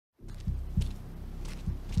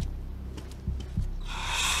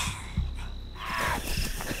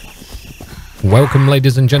Welcome,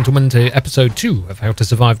 ladies and gentlemen, to episode 2 of How to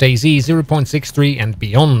Survive DayZ 0.63 and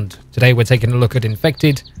beyond. Today we're taking a look at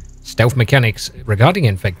Infected, stealth mechanics regarding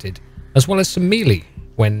Infected, as well as some melee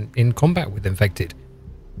when in combat with Infected.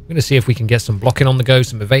 We're going to see if we can get some blocking on the go,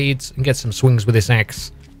 some evades, and get some swings with this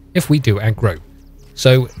axe if we do aggro.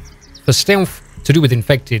 So, for stealth to do with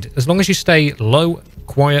Infected, as long as you stay low,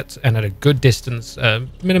 quiet, and at a good distance,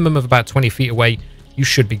 minimum of about 20 feet away, you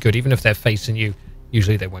should be good, even if they're facing you.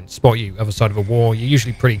 Usually they won't spot you. Other side of a wall, you're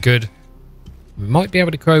usually pretty good. We might be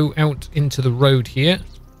able to go out into the road here.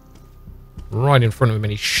 Right in front of him,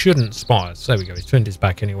 and he shouldn't spot us. There we go, he's turned his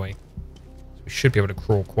back anyway. So we should be able to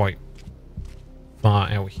crawl quite far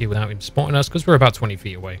out here without him spotting us, because we're about 20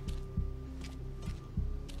 feet away.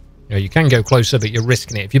 You know, you can go closer, but you're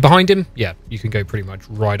risking it. If you're behind him, yeah, you can go pretty much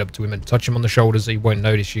right up to him and touch him on the shoulders. He won't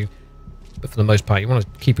notice you. But for the most part, you want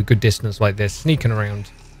to keep a good distance like this, sneaking around,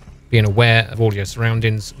 being aware of all your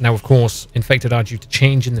surroundings. Now, of course, Infected are due to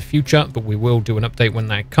change in the future, but we will do an update when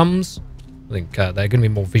that comes. I think they're going to be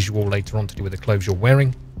more visual later on to do with the clothes you're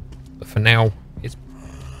wearing. But for now, it's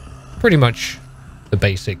pretty much the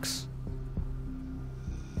basics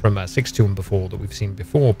from 6.2 and before that we've seen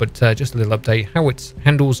before. But just a little update, how it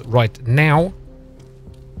handles right now.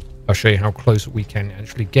 I'll show you how close we can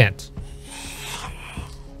actually get.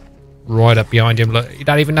 Right up behind him. Look, you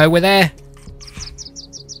don't even know we're there.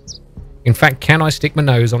 In fact, can I stick my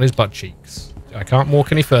nose on his butt cheeks? I can't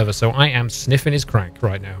walk any further, so I am sniffing his crack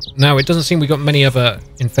right now. Now, it doesn't seem we've got many other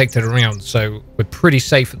Infected around, so we're pretty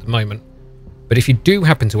safe at the moment. But if you do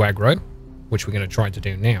happen to aggro, which we're going to try to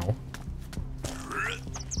do now.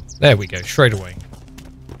 There we go, straight away.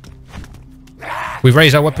 We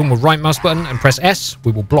raise our weapon with right mouse button and press S,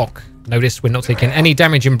 we will block. Notice we're not taking any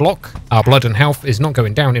damage in block. Our blood and health is not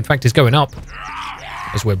going down, in fact it's going up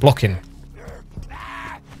as we're blocking.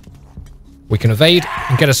 We can evade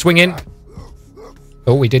and get a swing in.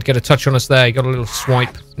 Oh, we did get a touch on us there. He got a little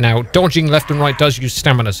swipe. Now, dodging left and right does use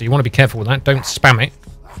stamina, so you want to be careful with that. Don't spam it.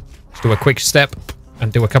 Just do a quick step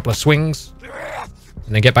and do a couple of swings.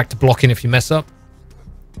 And then get back to blocking if you mess up.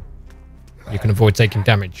 You can avoid taking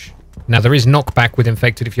damage. Now, there is knockback with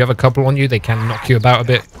Infected. If you have a couple on you, they can knock you about a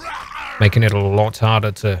bit, making it a lot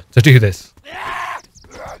harder to do this.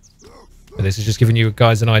 But this is just giving you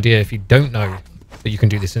guys an idea if you don't know that you can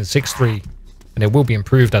do this in 6.3. And it will be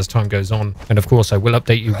improved as time goes on. And of course, I will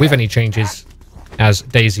update you with any changes as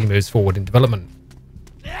DayZ moves forward in development.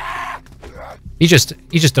 He just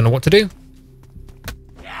don't know what to do.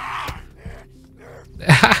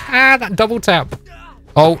 That double tap.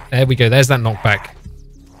 Oh, there we go. There's that knockback.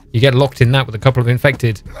 You get locked in that with a couple of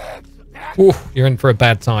Infected. Ooh, you're in for a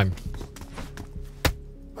bad time.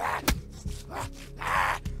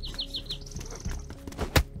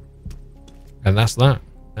 And that's that.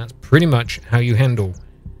 That's pretty much how you handle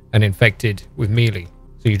an Infected with melee.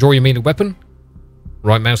 So you draw your melee weapon,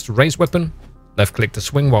 right mouse to raise weapon, left click to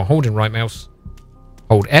swing while holding right mouse,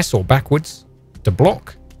 hold S or backwards to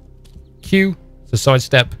block, Q to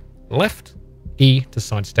sidestep left, E to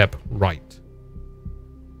sidestep right.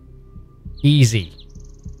 Easy.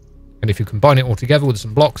 And if you combine it all together with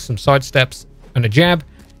some blocks, some sidesteps, and a jab,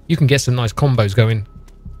 you can get some nice combos going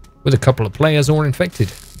with a couple of players or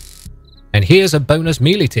Infected. And here's a bonus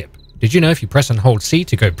melee tip. Did you know if you press and hold C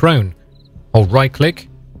to go prone, hold right click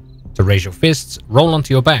to raise your fists, roll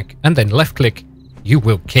onto your back, and then left click, you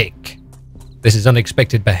will kick. This is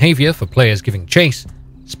unexpected behavior for players giving chase.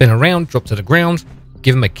 Spin around, drop to the ground,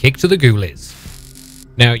 give them a kick to the ghoulies.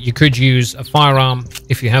 Now, you could use a firearm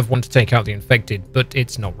if you have one to take out the Infected, but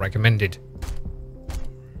it's not recommended.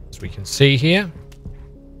 As we can see here,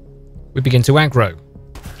 we begin to aggro.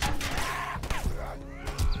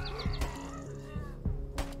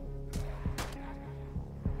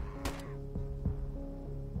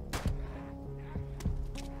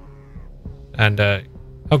 And,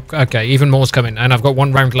 okay, even more's coming. And I've got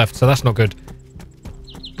 1 round left, so that's not good.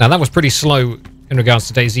 Now, that was pretty slow in regards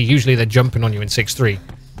to DayZ. Usually they're jumping on you in 6.3.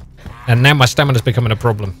 And now my stamina's becoming a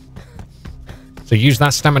problem. So use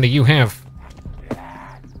that stamina you have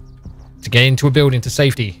to get into a building to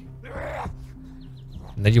safety.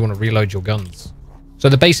 And then you want to reload your guns. So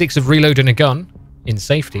the basics of reloading a gun in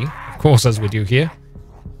safety, of course, as we do here.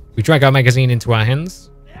 We drag our magazine into our hands.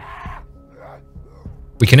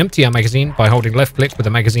 We can empty our magazine by holding left click with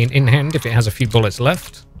the magazine in hand if it has a few bullets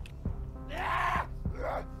left.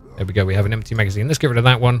 There we go, we have an empty magazine. Let's get rid of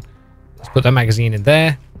that one. Let's put that magazine in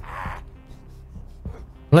there.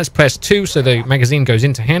 Let's press 2 so the magazine goes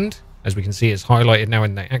into hand. As we can see, it's highlighted now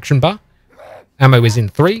in the action bar. Ammo is in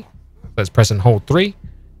 3. Let's press and hold 3.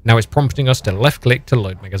 Now it's prompting us to left click to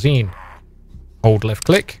load magazine. Hold left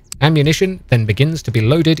click Ammunition then begins to be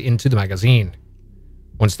loaded into the magazine.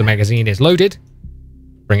 Once the magazine is loaded,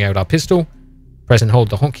 bring out our pistol, press and hold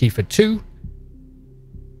the hotkey for 2.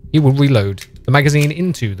 He will reload the magazine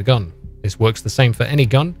into the gun. This works the same for any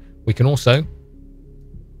gun. We can also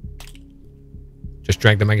just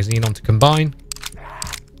drag the magazine onto combine,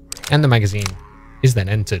 and the magazine is then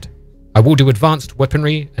entered. I will do advanced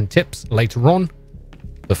weaponry and tips later on,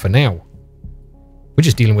 but for now, we're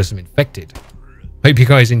just dealing with some infected. Hope you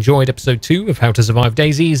guys enjoyed episode 2 of How to Survive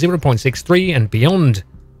DayZ 0.63 and beyond.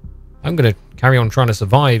 I'm going to carry on trying to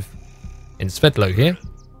survive in Svetlo here.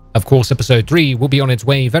 Of course, episode 3 will be on its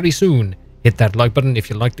way very soon. Hit that like button if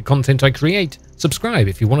you like the content I create, subscribe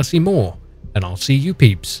if you want to see more, and I'll see you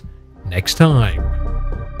peeps next time.